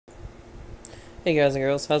Hey guys and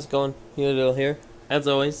girls, how's it going? Unidil here, as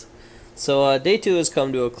always. So day 2 has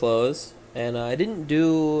come to a close, and I didn't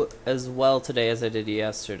do as well today as I did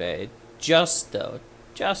yesterday. Just though,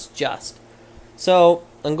 just. So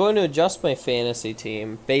I'm going to adjust my fantasy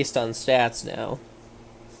team based on stats now.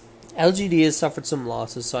 LGD has suffered some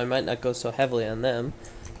losses, so I might not go so heavily on them.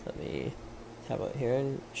 Let me tab out here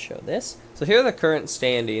and show this. So here are the current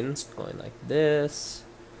standings, going like this,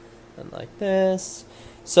 and like this.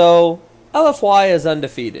 So LFY is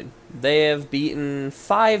undefeated. They have beaten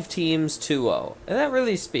 5 teams 2-0, and that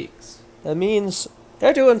really speaks. That means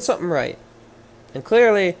they're doing something right. And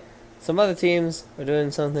clearly, some other teams are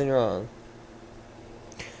doing something wrong.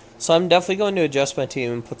 So I'm definitely going to adjust my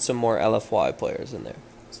team and put some more LFY players in there.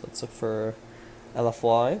 So let's look for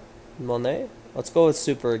LFY, Monet. Let's go with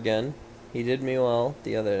Super again. He did me well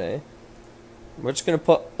the other day. We're just going to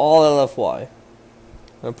put all LFY.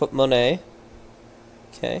 I'm going to put Monet.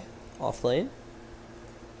 Okay, off lane.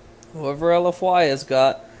 Whoever LFY has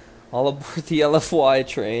got, all aboard the LFY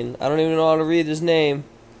train. I don't even know how to read his name,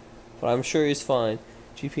 but I'm sure he's fine.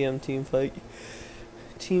 GPM team fight.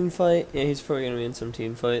 Team fight. Yeah, he's probably going to be in some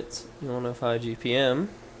team fights. You want to fight GPM.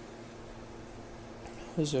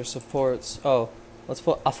 Who's their supports? Oh, let's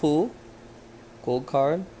put Afu. Gold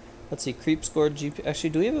card. Let's see, creep scored GP. Actually,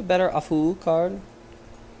 do we have a better Afu card?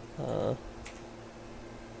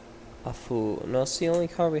 Afu. No, it's the only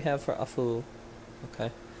card we have for Afu.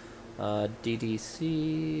 Okay.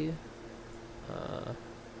 DDC.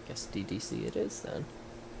 Guess DDC it is then.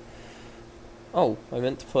 Oh, I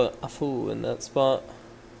meant to put Afu in that spot.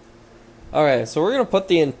 Alright, so we're going to put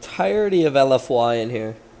the entirety of LFY in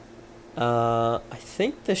here. I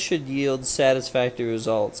think this should yield satisfactory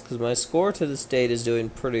results, because my score to this date is doing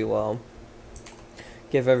pretty well.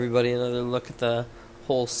 Give everybody another look at the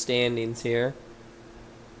whole standings here.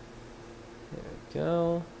 There we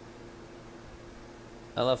go.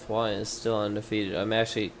 LFY is still undefeated. I'm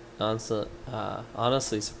actually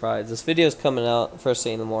honestly surprised. This video is coming out first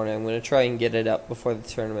thing in the morning. I'm going to try and get it up before the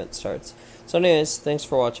tournament starts. So anyways, thanks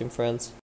for watching, friends.